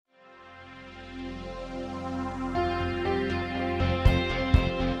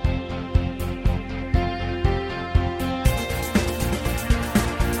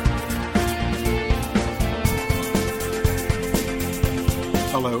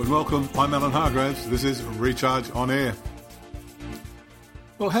and welcome. I'm Alan Hargraves. This is Recharge on Air.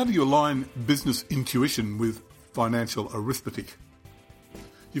 Well, how do you align business intuition with financial arithmetic?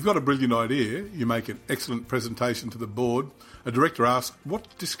 You've got a brilliant idea, you make an excellent presentation to the board. A director asks,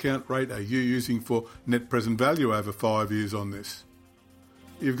 what discount rate are you using for net present value over 5 years on this?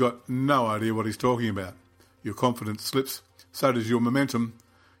 You've got no idea what he's talking about. Your confidence slips, so does your momentum.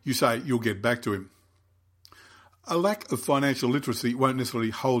 You say you'll get back to him. A lack of financial literacy won't necessarily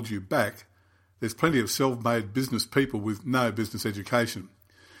hold you back. There's plenty of self-made business people with no business education.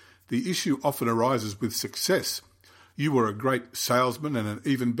 The issue often arises with success. You were a great salesman and an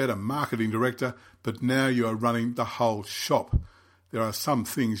even better marketing director, but now you are running the whole shop. There are some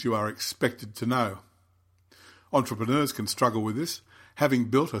things you are expected to know. Entrepreneurs can struggle with this. Having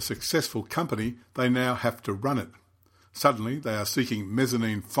built a successful company, they now have to run it. Suddenly, they are seeking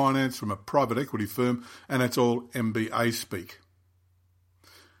mezzanine finance from a private equity firm, and it's all MBA speak.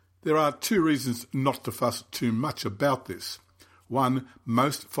 There are 2 reasons not to fuss too much about this. 1,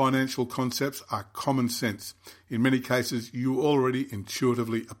 most financial concepts are common sense. In many cases, you already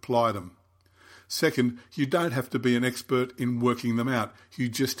intuitively apply them. 2, you don't have to be an expert in working them out. You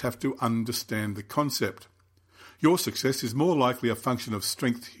just have to understand the concept. Your success is more likely a function of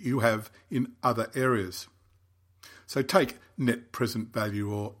strength you have in other areas. So take net present value,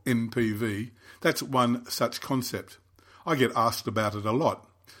 or NPV. That's one such concept. I get asked about it a lot.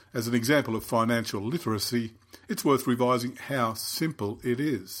 As an example of financial literacy, it's worth revising how simple it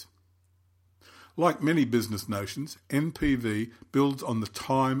is. Like many business notions, NPV builds on the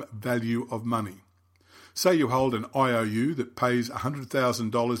time value of money. Say you hold an IOU that pays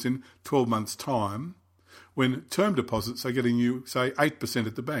 $100,000 in 12 months' time, when term deposits are getting you, say, 8%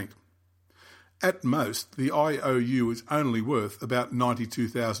 at the bank. At most, the IOU is only worth about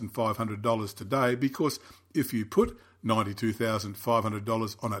 $92,500 today, because if you put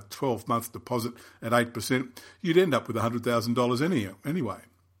 $92,500 on a 12-month deposit at 8%, you'd end up with $100,000 anyway.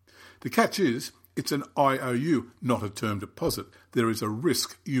 The catch is, it's an IOU, not a term deposit. There is a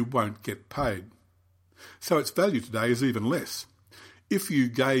risk you won't get paid. So its value today is even less. If you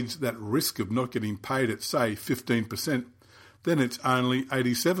gauge that risk of not getting paid at, say, 15%, then it's only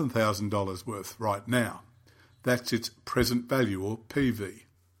 $87,000 worth right now. That's its present value, or PV.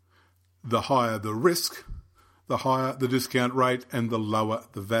 The higher the risk, the higher the discount rate and the lower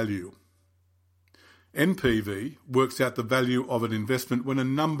the value. NPV works out the value of an investment when a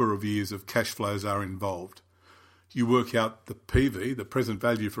number of years of cash flows are involved. You work out the PV, the present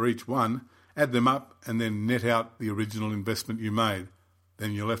value for each one, add them up and then net out the original investment you made.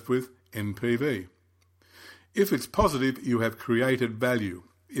 Then you're left with NPV. If it's positive, you have created value.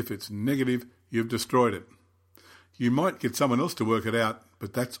 If it's negative, you've destroyed it. You might get someone else to work it out,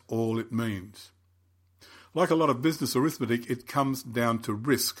 but that's all it means. Like a lot of business arithmetic, it comes down to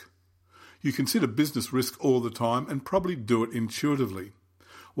risk. You consider business risk all the time and probably do it intuitively.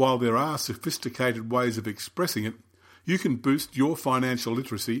 While there are sophisticated ways of expressing it, you can boost your financial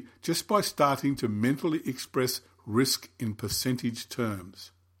literacy just by starting to mentally express risk in percentage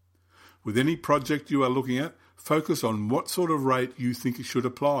terms. With any project you are looking at, focus on what sort of rate you think it should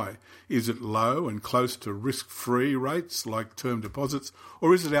apply. Is it low and close to risk-free rates like term deposits,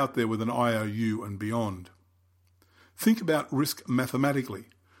 or is it out there with an IOU and beyond? Think about risk mathematically.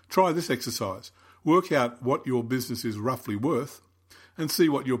 Try this exercise. Work out what your business is roughly worth and see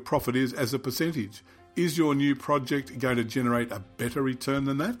what your profit is as a percentage. Is your new project going to generate a better return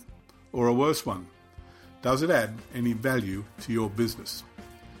than that, or a worse one? Does it add any value to your business?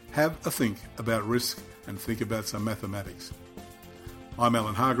 Have a think about risk and think about some mathematics. I'm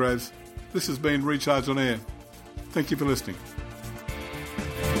Alan Hargraves. This has been Recharge on Air. Thank you for listening.